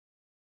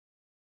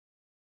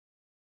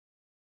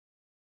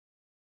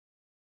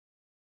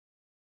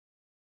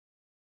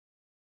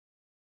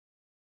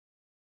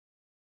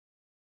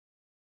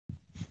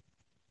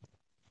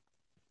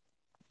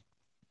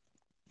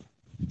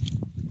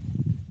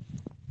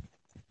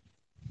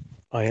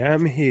I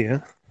am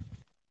here,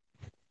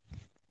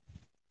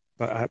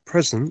 but at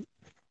present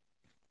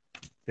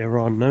there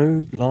are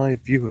no live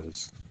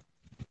viewers.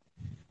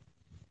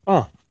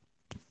 Ah,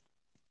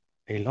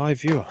 a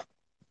live viewer.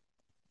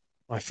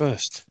 My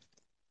first.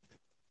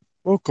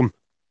 Welcome.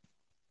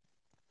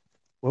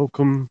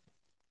 Welcome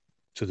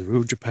to the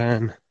Real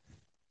Japan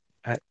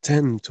at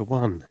 10 to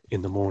 1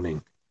 in the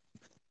morning.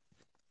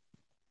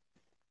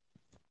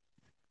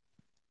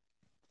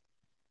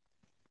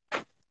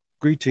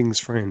 Greetings,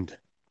 friend.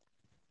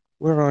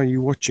 Where are you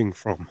watching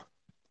from?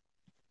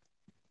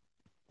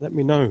 Let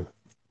me know.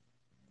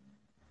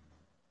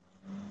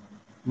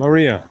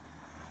 Maria,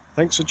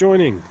 thanks for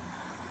joining.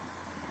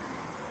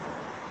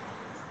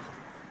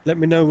 Let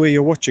me know where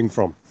you're watching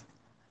from.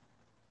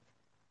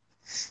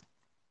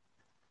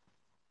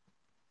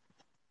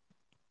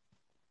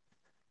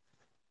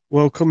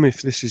 Welcome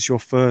if this is your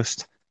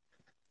first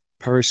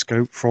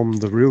Periscope from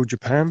the Real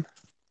Japan.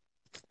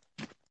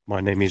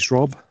 My name is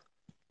Rob,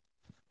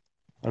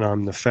 and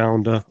I'm the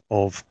founder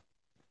of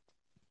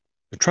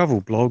the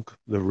travel blog,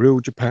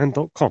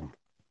 therealjapan.com.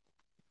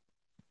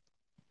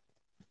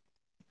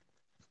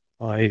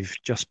 I've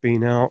just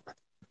been out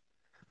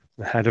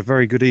and had a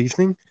very good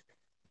evening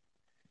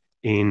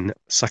in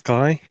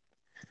Sakai,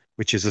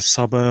 which is a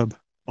suburb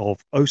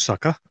of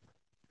Osaka,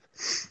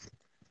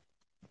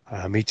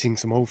 meeting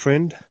some old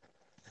friend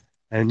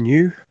and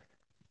new.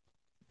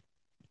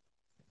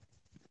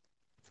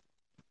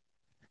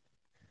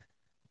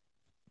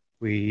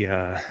 We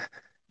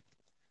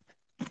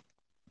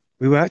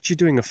were actually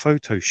doing a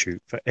photo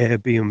shoot for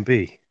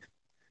Airbnb,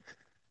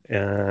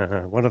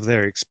 one of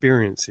their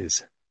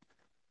experiences,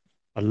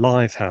 a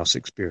live house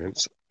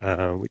experience,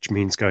 which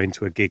means going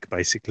to a gig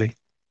basically.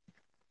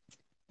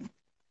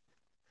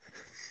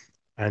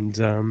 And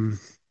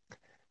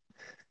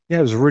yeah,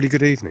 it was a really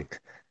good evening.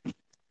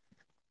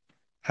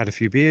 Had a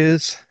few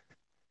beers,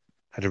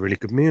 had a really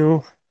good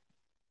meal,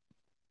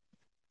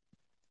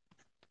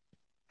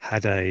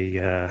 went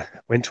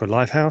to a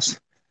live house,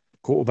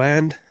 caught a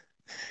band.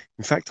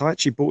 In fact, I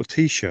actually bought a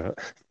t-shirt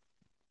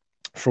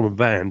from a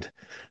band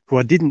who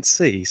I didn't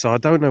see, so I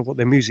don't know what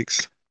their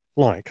music's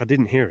like. I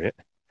didn't hear it,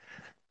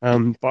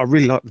 but I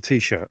really like the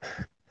t-shirt.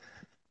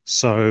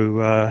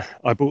 So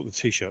I bought the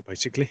t-shirt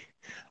basically.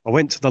 I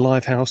went to the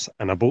live house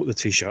and I bought the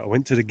t-shirt. I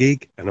went to the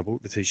gig and I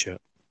bought the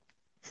t-shirt.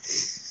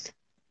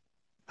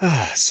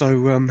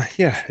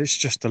 Yeah, it's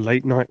just a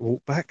late night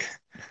walk back.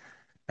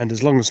 And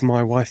as long as my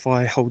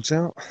Wi-Fi holds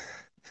out,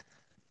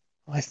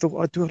 I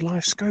thought I'd do a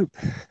live scope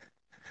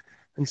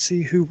and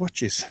see who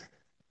watches.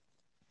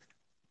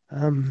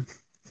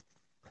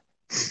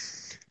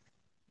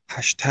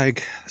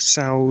 Hashtag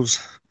Sal's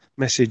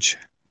message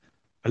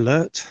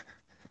alert.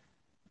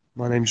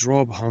 My name's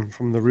Rob. I'm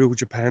from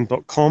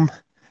therealjapan.com.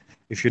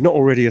 If you're not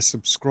already a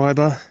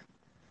subscriber,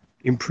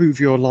 improve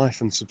your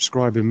life and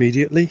subscribe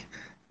immediately.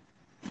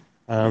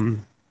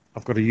 I've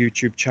got a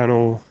YouTube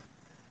channel.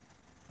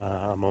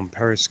 I'm on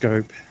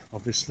Periscope,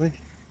 obviously.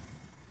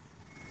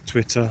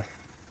 Twitter,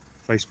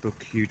 Facebook,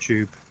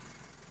 YouTube.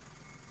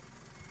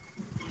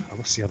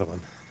 What's the other one?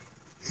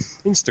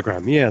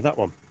 Instagram, yeah, that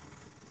one.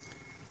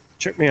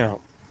 Check me out.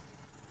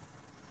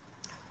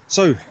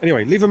 So,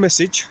 anyway, leave a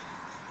message.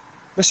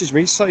 Message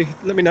me,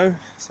 let me know,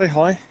 say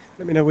hi,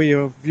 let me know where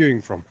you're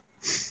viewing from.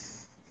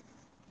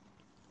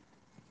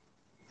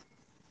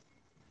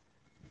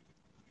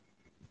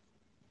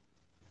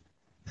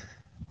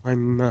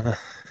 I'm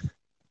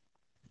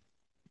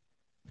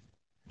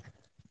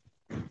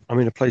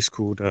in a place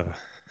called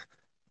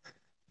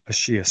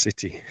Ashiya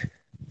city.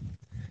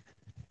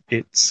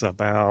 It's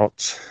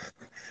about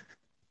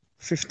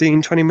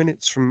 15-20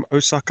 minutes from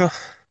Osaka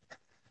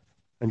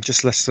and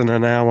just less than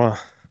an hour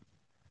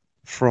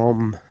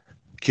from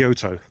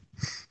Kyoto,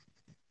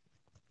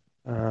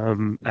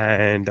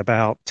 and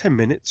about 10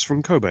 minutes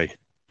from Kobe.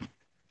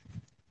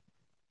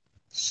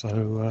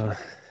 So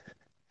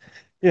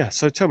yeah,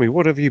 so tell me,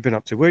 what have you been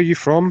up to? Where are you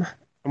from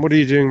and what are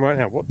you doing right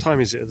now? What time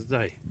is it of the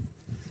day?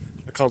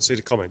 I can't see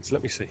the comments.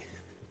 Let me see.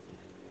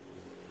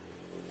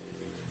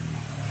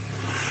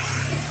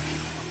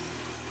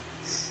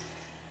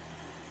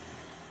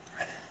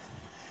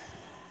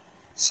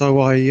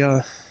 So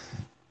I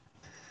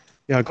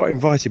got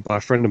invited by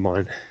a friend of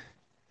mine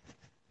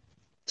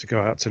to go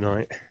out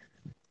tonight,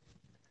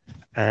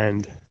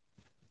 and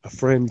a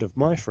friend of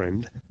my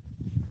friend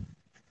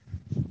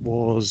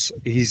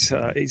he's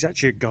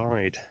actually a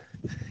guide.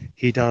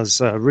 He does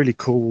really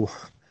cool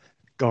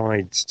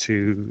guides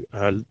to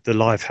the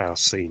live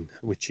house scene,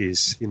 which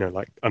is,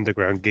 like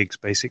underground gigs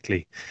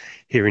basically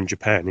here in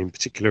Japan, in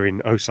particular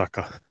in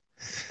Osaka.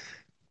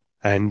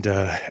 And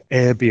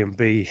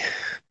Airbnb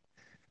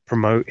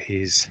promote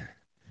his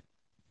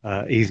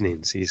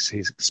evenings, his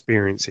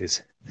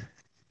experiences,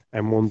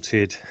 and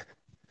wanted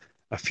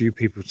a few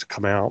people to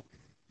come out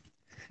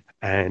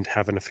and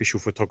have an official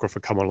photographer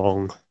come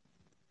along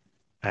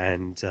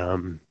and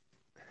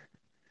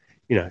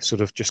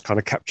sort of just kind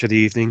of capture the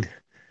evening,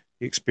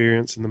 the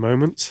experience and the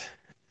moment,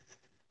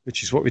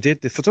 which is what we did.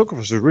 The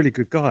photographer's a really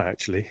good guy,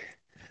 actually.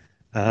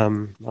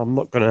 I'm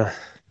not gonna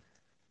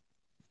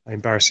I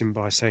embarrass him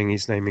by saying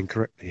his name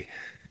incorrectly.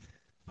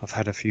 I've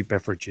had a few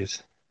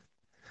beverages.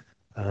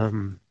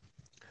 Um,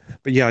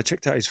 but yeah, I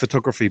checked out his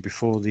photography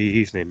before the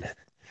evening.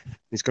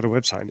 He's got a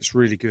website and it's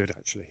really good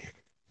actually.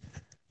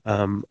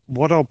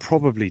 What I'll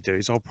probably do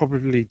is I'll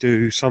probably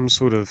do some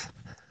sort of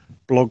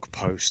blog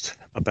post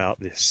about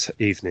this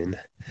evening.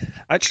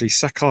 Actually,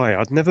 Sakai,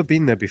 I'd never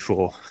been there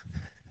before.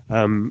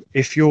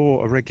 If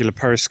you're a regular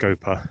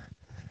Periscoper,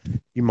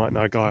 you might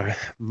know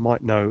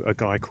a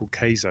guy called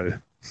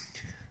Keizo.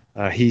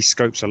 He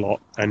scopes a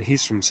lot, and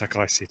he's from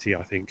Sakai City,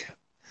 I think.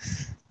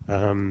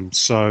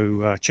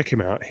 So check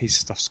him out. His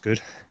stuff's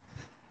good.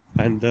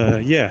 And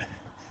yeah,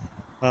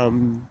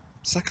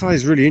 Sakai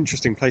is a really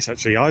interesting place.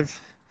 Actually, I've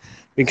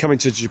been coming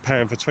to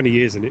Japan for 20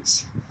 years, and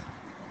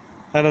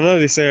I know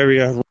this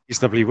area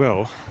reasonably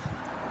well.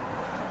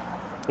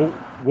 Oh,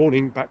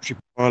 warning, battery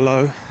power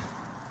low.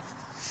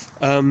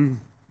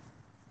 Um,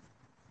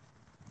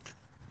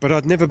 but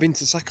I'd never been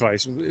to Sakai.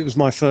 It was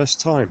my first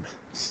time.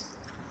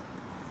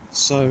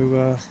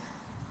 So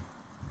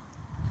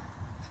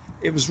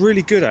it was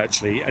really good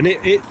actually, and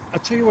I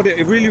tell you what,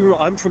 it really.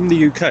 I'm from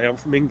the UK. I'm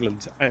from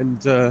England,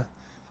 and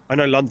I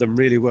know London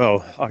really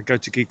well. I go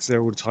to gigs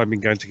there all the time. Been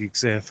going to gigs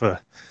there for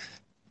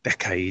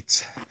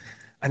decades,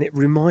 and it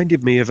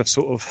reminded me of a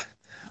sort of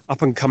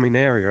up and coming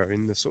area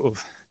in the sort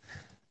of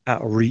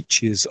outer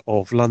reaches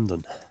of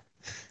London,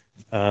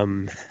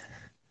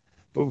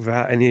 but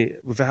without any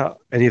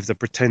of the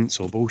pretense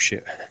or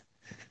bullshit.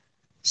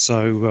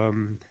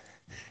 So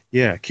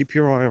yeah, keep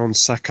your eye on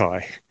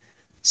Sakai,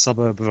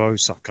 suburb of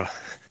Osaka.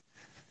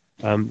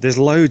 There's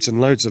loads and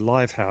loads of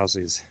live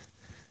houses,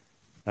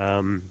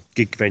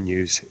 gig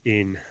venues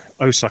in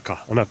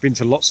Osaka, and I've been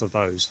to lots of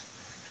those.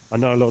 I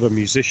know a lot of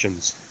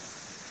musicians.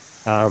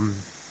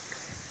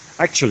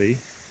 Actually,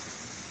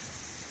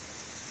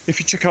 if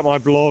you check out my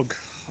blog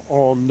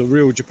on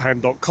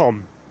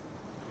therealjapan.com,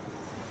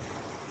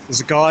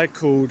 there's a guy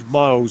called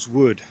Miles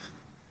Wood,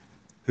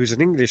 who's an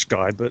English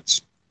guy, but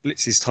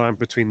splits his time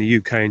between the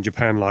UK and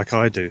Japan like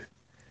I do.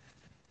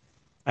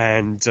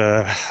 And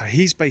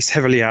he's based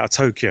heavily out of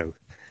Tokyo,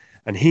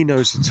 and he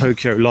knows the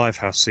Tokyo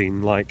livehouse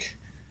scene like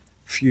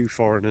few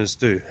foreigners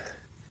do.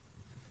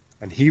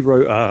 And he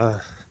wrote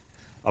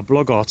a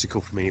blog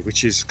article for me,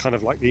 which is kind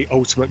of like the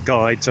ultimate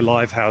guide to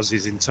live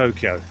houses in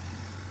Tokyo.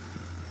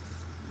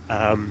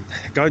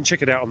 Go and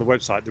check it out on the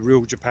website,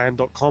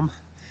 therealjapan.com,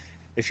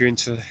 if you're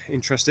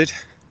interested.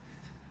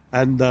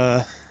 And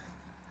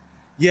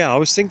yeah, I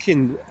was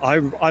thinking I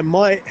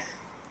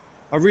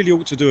really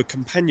ought to do a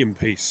companion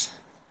piece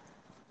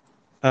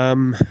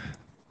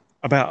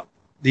about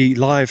the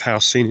live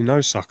house scene in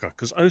Osaka,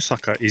 because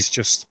Osaka is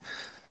just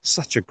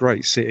such a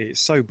great city. It's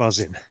so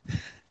buzzing,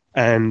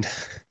 and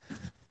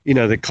you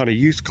know, the kind of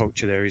youth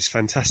culture there is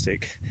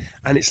fantastic,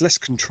 and it's less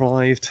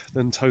contrived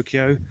than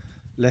Tokyo,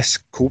 less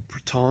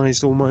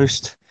corporatized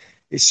almost.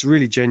 It's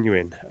really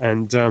genuine,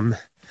 and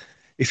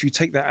if you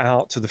take that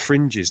out to the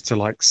fringes, to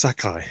like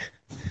Sakai,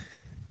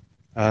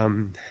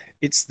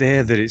 it's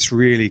there that it's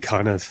really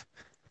kind of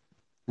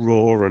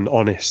raw and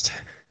honest.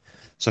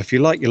 So if you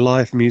like your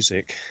live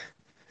music,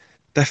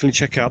 definitely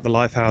check out the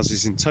live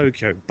houses in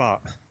Tokyo,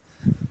 but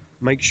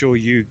make sure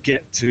you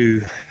get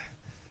to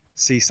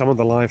see some of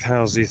the live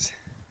houses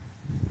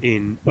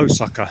in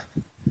Osaka,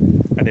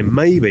 and then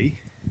maybe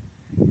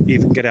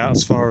even get out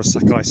as far as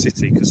Sakai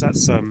City, because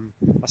that's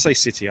I say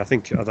city, I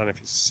don't know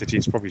if it's a city,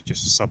 it's probably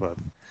just a suburb,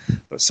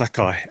 but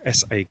Sakai,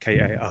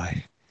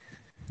 Sakai.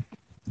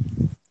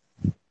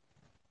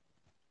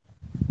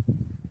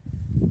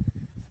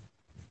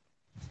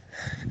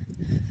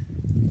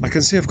 I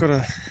can see I've got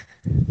a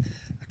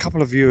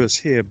couple of viewers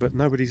here, but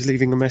nobody's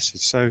leaving a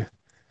message. So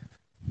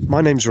my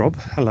name's Rob.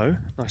 Hello,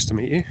 nice to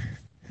meet you.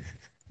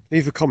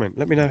 Leave a comment.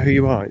 Let me know who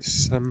you are.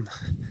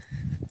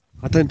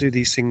 I don't do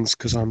these things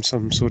because I'm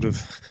some sort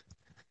of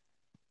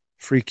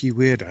freaky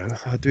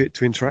weirdo. I do it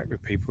to interact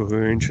with people who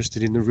are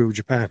interested in the real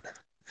Japan.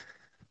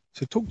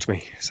 So talk to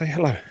me. Say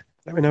hello.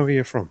 Let me know where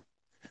you're from.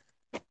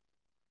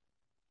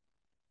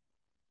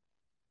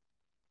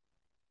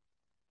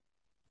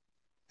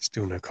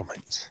 Still no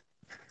comments.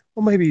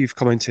 Or maybe you've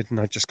commented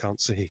and I just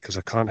can't see because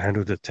I can't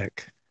handle the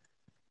tech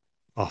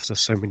after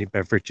so many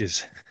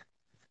beverages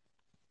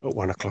at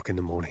 1 o'clock in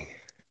the morning.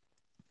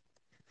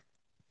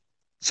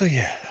 So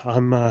yeah,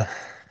 I'm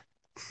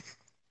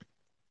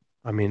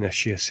in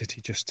Ashiya City,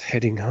 just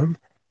heading home.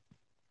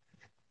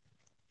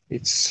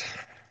 It's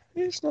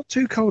not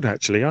too cold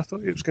actually. I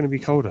thought it was going to be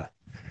colder.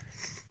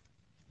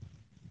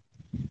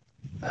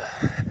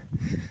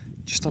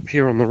 Just up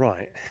here on the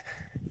right,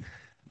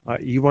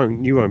 you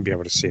won't be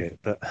able to see it,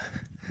 but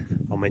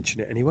I'll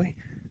mention it anyway.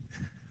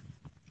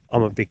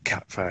 I'm a big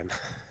cat fan.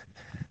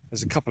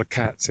 There's a couple of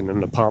cats in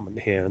an apartment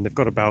here, and they've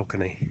got a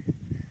balcony,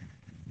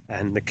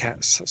 and the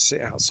cats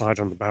sit outside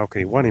on the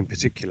balcony. One in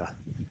particular,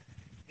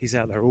 he's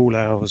out there all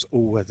hours,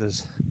 all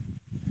weathers,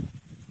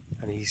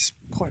 and he's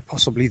quite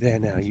possibly there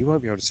now. You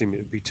won't be able to see him, it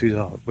would be too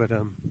dark, but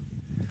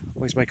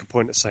always make a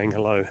point of saying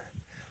hello.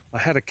 I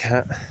had a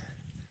cat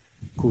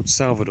called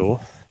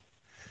Salvador,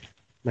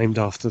 named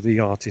after the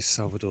artist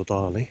Salvador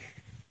Dali.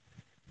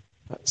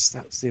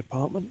 That's the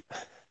apartment.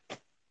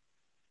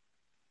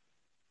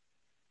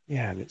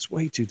 Yeah, and it's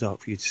way too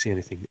dark for you to see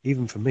anything,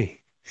 even for me.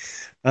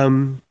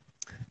 Um,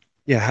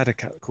 yeah, I had a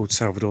cat called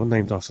Salvador,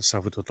 named after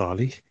Salvador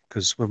Dali,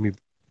 because when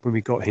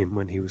we got him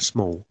when he was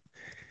small,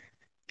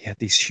 he had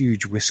these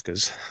huge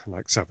whiskers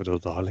like Salvador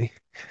Dali,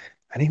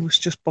 and he was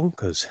just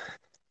bonkers.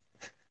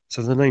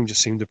 So the name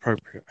just seemed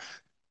appropriate.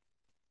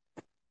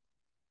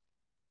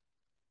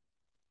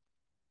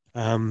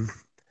 Um,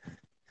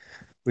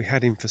 we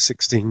had him for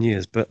 16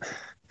 years, but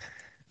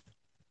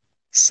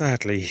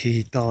sadly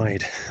he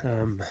died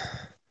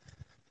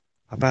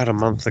about a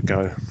month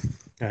ago.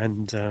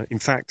 And in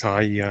fact,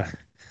 I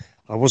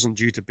wasn't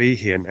due to be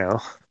here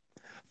now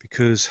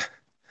because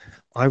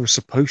I was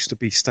supposed to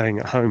be staying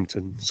at home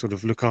to sort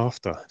of look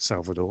after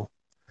Salvador,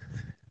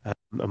 and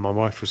my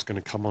wife was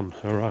going to come on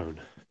her own.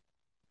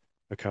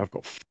 Okay, I've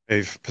got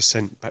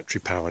 5%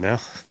 battery power now.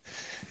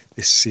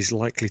 This is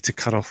likely to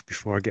cut off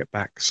before I get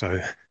back,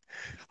 so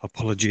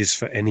apologies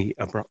for any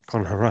abrupt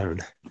on her own.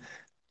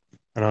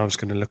 And I was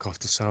going to look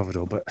after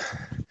Salvador, but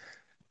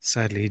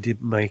sadly he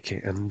didn't make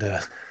it, and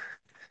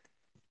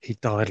he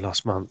died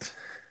last month,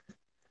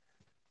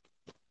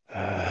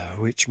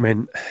 which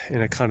meant,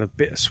 in a kind of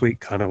bittersweet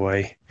kind of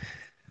way,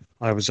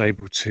 I was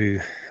able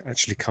to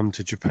actually come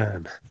to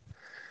Japan.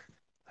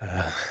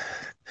 Uh,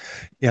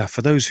 yeah,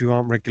 for those who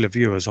aren't regular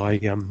viewers, I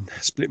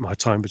split my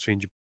time between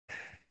Japan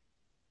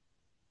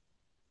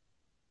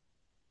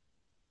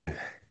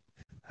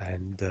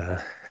and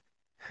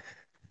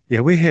yeah,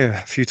 we're here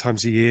a few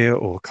times a year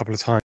or a couple of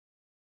times,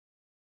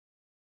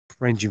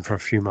 ranging for a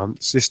few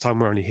months. This time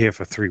we're only here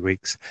for 3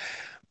 weeks.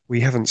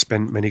 We haven't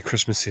spent many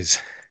Christmases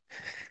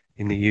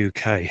in the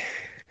UK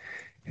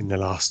in the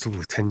last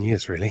 10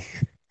 years, really.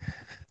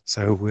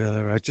 So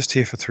we're just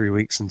here for 3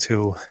 weeks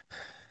until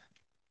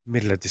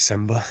middle of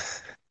December,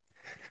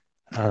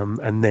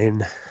 and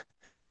then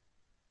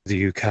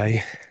the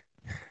UK,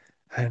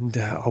 and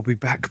I'll be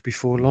back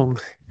before long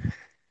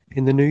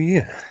in the new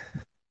year.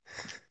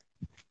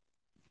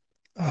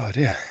 Oh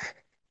dear.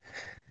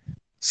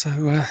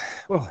 So,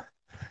 well,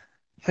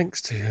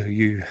 thanks to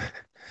you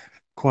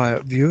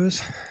quiet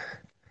viewers.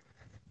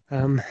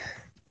 Um,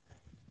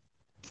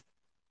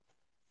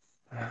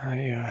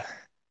 I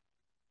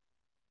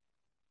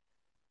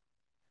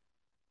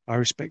I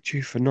respect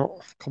you for not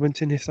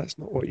commenting if that's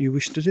not what you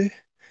wish to do.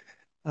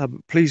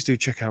 Please do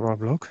check out my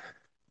blog.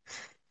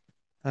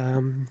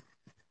 Um,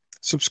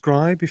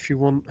 subscribe if you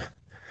want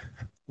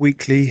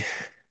weekly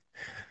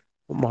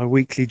my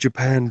weekly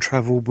Japan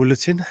travel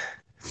bulletin,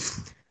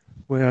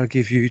 where I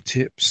give you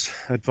tips,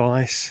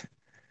 advice,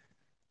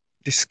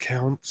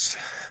 discounts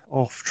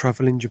off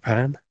travel in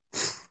Japan,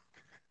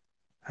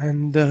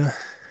 and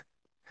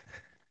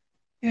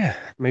yeah,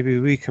 maybe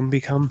we can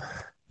become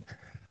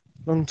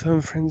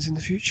long-term friends in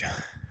the future.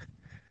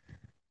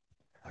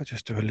 I'll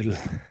just do a little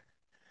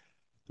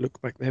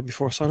look back there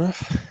before I sign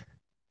off.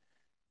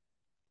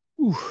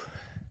 Ooh,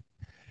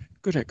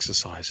 good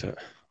exercise at,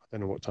 I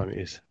don't know what time it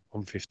is,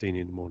 1:15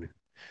 in the morning.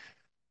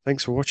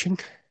 Thanks for watching.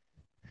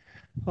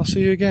 I'll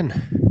see you again.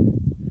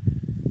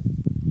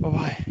 Bye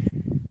bye.